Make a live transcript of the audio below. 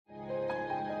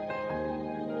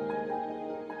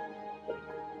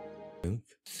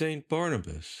Saint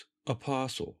Barnabas,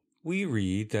 Apostle. We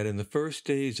read that in the first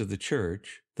days of the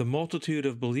church, the multitude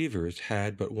of believers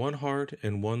had but one heart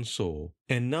and one soul,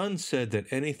 and none said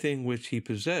that anything which he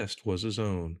possessed was his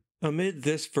own. Amid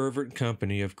this fervent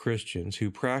company of Christians who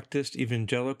practiced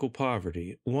evangelical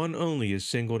poverty, one only is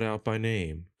singled out by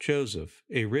name, Joseph,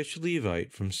 a rich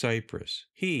Levite from Cyprus.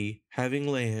 He, having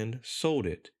land, sold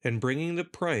it, and bringing the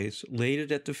price, laid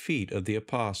it at the feet of the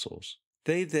apostles.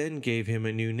 They then gave him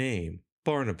a new name,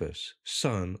 Barnabas,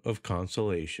 Son of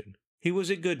Consolation. He was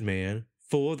a good man,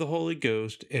 full of the Holy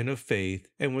Ghost and of faith,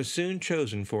 and was soon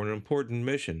chosen for an important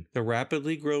mission, the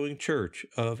rapidly growing church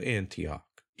of Antioch.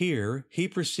 Here he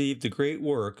perceived the great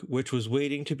work which was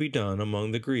waiting to be done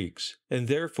among the Greeks, and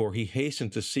therefore he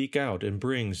hastened to seek out and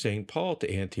bring St. Paul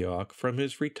to Antioch from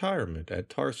his retirement at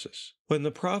Tarsus. When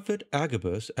the prophet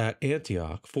Agabus at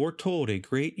Antioch foretold a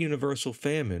great universal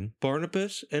famine,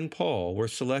 Barnabas and Paul were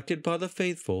selected by the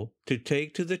faithful to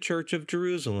take to the church of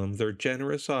Jerusalem their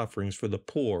generous offerings for the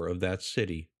poor of that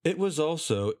city. It was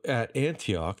also at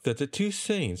Antioch that the two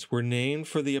saints were named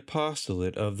for the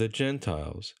apostolate of the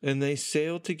Gentiles, and they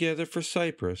sailed together for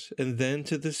Cyprus and then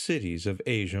to the cities of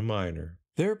Asia Minor.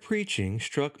 Their preaching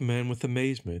struck men with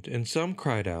amazement, and some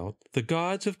cried out, "The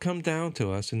gods have come down to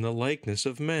us in the likeness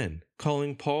of men,"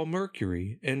 calling Paul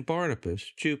Mercury and Barnabas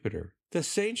Jupiter. The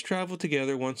saints traveled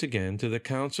together once again to the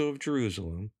Council of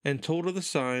Jerusalem, and told of the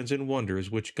signs and wonders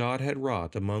which God had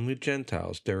wrought among the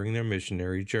Gentiles during their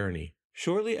missionary journey.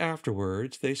 Shortly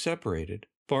afterwards they separated.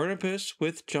 Barnabas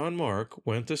with John Mark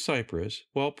went to Cyprus,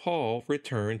 while Paul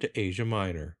returned to Asia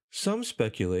Minor. Some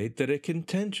speculate that a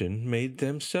contention made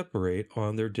them separate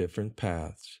on their different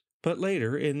paths. But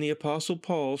later, in the Apostle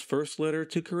Paul's first letter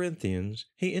to Corinthians,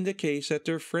 he indicates that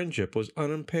their friendship was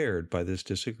unimpaired by this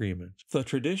disagreement. The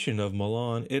tradition of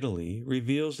Milan, Italy,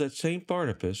 reveals that St.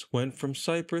 Barnabas went from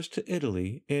Cyprus to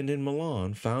Italy and in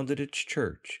Milan founded its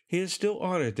church. He is still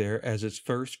honored there as its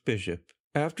first bishop.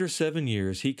 After 7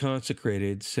 years, he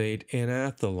consecrated St.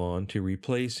 Anathalon to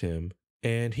replace him,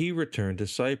 and he returned to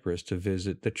Cyprus to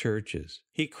visit the churches.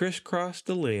 He crisscrossed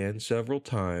the land several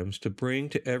times to bring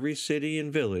to every city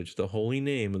and village the holy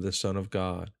name of the Son of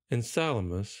God. In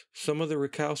Salamis, some of the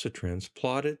recalcitrants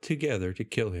plotted together to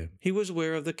kill him. He was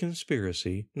aware of the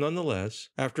conspiracy. Nonetheless,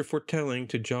 after foretelling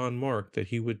to John Mark that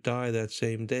he would die that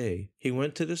same day, he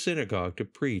went to the synagogue to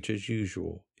preach as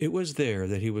usual. It was there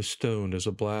that he was stoned as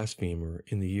a blasphemer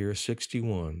in the year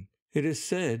 61. It is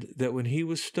said that when he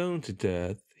was stoned to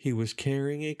death, he was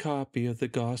carrying a copy of the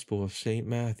Gospel of St.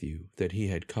 Matthew that he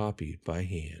had copied by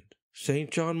hand.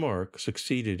 St. John Mark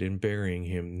succeeded in burying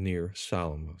him near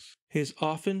Salamis. He is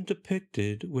often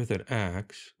depicted with an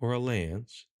axe or a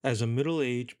lance as a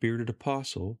middle-aged bearded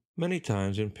apostle, many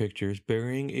times in pictures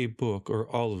bearing a book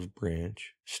or olive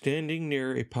branch, standing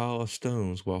near a pile of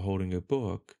stones while holding a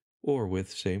book, or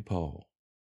with St. Paul.